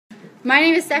My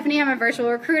name is Stephanie. I'm a virtual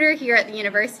recruiter here at the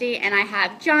university, and I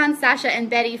have John, Sasha,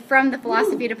 and Betty from the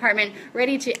philosophy department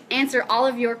ready to answer all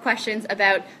of your questions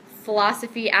about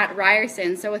philosophy at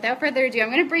Ryerson. So without further ado, I'm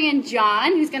going to bring in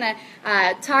John, who's going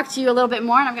to talk to you a little bit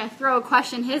more, and I'm going to throw a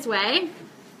question his way.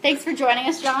 Thanks for joining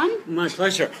us, John. My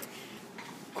pleasure.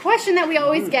 Question that we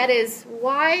always get is,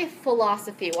 why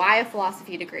philosophy? Why a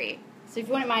philosophy degree? So if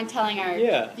you wouldn't mind telling our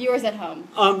viewers at home.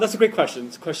 That's a great question.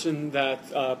 It's a question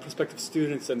that prospective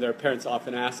students and their parents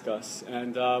often ask us.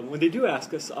 And when they do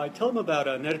ask us, I tell them about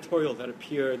an editorial that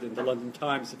appeared in the London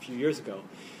Times a few years ago,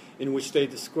 in which they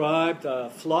described a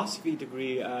philosophy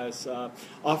degree as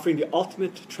offering the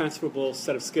ultimate transferable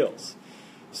set of skills.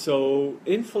 So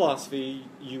in philosophy,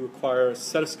 you acquire a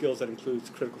set of skills that includes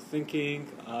critical thinking,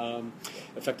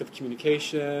 effective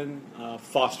communication,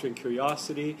 fostering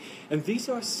curiosity. And these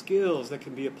are skills that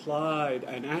can be applied,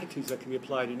 and attitudes that can be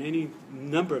applied in any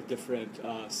number of different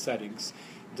settings,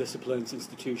 disciplines,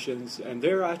 institutions, and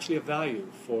they're actually of value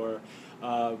for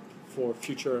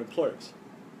future employers.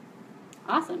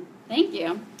 Awesome. Thank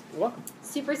you. You're welcome.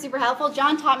 Super, super helpful.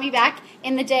 John taught me back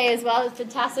in the day as well. It was a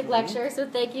fantastic lecture, so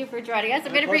thank you for joining us.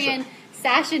 I'm going to bring in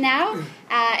Sasha now,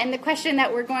 and the question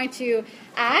that we're going to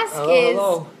ask is,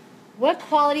 what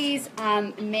qualities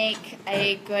make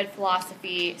a good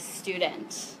philosophy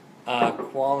student?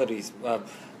 Qualities, let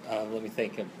me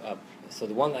think. So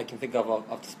the one I can think of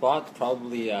off the spot,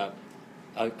 probably I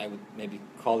would maybe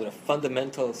call it a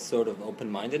fundamental sort of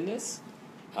open-mindedness,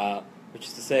 which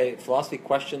is to say philosophy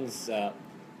questions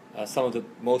some of the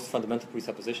most fundamental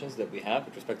presuppositions that we have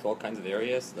with respect to all kinds of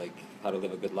areas, like how to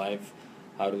live a good life,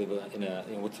 how to live in a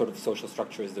what sort of social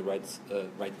structure is the right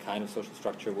kind of social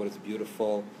structure, what is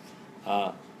beautiful.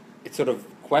 It sort of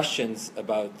questions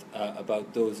about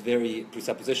those very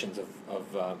presuppositions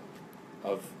of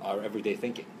our everyday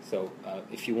thinking. So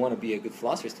if you want to be a good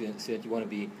philosophy student, you want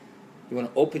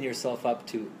to open yourself up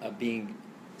to being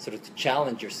sort of to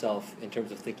challenge yourself in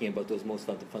terms of thinking about those most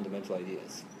fundamental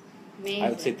ideas. Amazing. I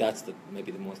would say that's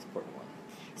maybe the most important one.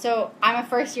 So I'm a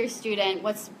first-year student,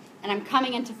 and I'm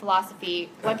coming into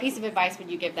philosophy. What piece of advice would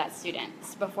you give that student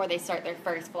before they start their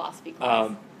first philosophy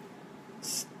class?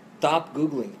 Stop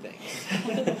Googling things.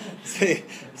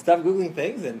 Stop Googling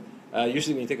things, and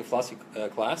usually when you take a philosophy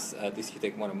class, at least if you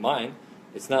take one of mine,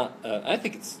 it's not, I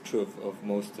think it's true of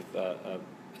most of,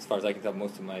 as far as I can tell,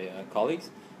 most of my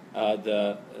colleagues,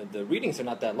 the readings are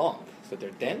not that long. So they're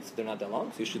dense, they're not that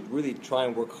long, so you should really try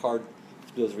and work hard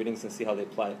to do those readings and see how they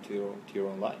apply to your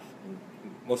own life. And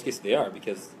in most cases they are,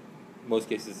 because in most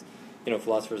cases,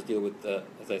 philosophers deal with,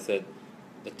 as I said,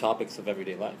 the topics of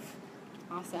everyday life.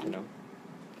 Awesome.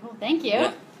 Cool, thank you.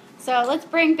 Yeah. So let's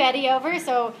bring Betty over.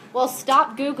 So we'll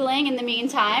stop Googling in the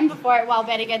meantime while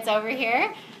Betty gets over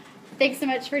here. Thanks so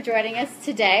much for joining us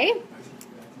today.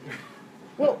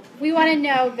 What we want to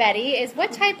know, Betty, is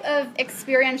what type of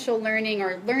experiential learning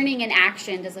or learning in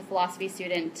action does a philosophy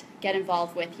student get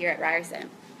involved with here at Ryerson?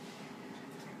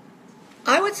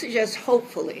 I would suggest,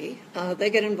 hopefully,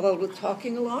 they get involved with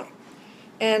talking a lot.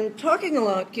 And talking a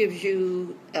lot gives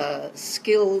you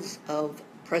skills of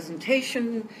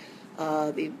presentation,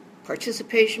 the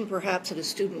participation perhaps at a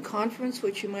student conference,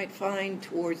 which you might find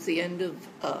towards the end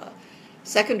of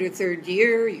second or third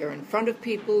year. You're in front of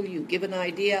people, you give an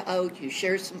idea out, you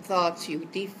share some thoughts, you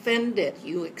defend it,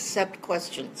 you accept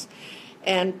questions.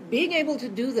 And being able to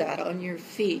do that on your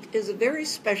feet is a very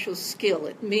special skill.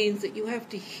 It means that you have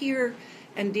to hear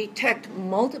and detect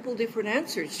multiple different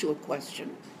answers to a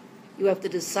question. You have to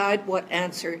decide what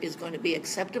answer is going to be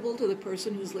acceptable to the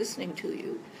person who's listening to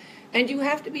you. And you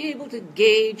have to be able to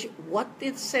gauge what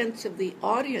the sense of the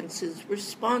audience's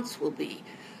response will be.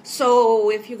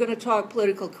 So if you're going to talk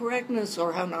political correctness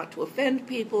or how not to offend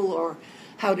people or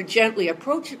how to gently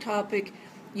approach a topic,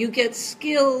 you get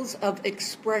skills of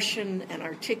expression and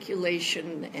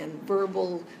articulation and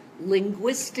verbal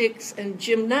linguistics and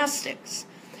gymnastics.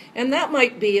 And that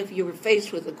might be if you were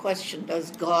faced with the question, does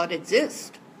God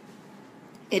exist?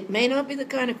 It may not be the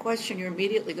kind of question you're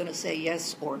immediately going to say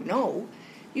yes or no.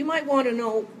 You might want to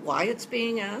know why it's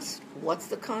being asked, what's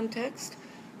the context,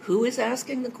 who is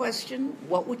asking the question,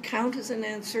 what would count as an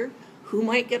answer, who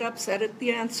might get upset at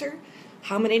the answer,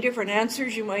 how many different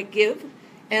answers you might give.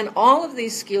 And all of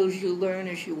these skills you learn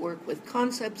as you work with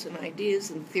concepts and ideas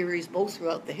and theories both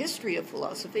throughout the history of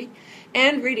philosophy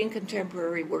and reading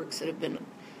contemporary works that have been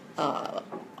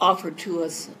offered to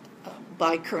us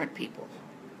by current people.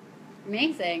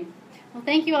 Amazing. Well,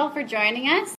 thank you all for joining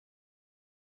us.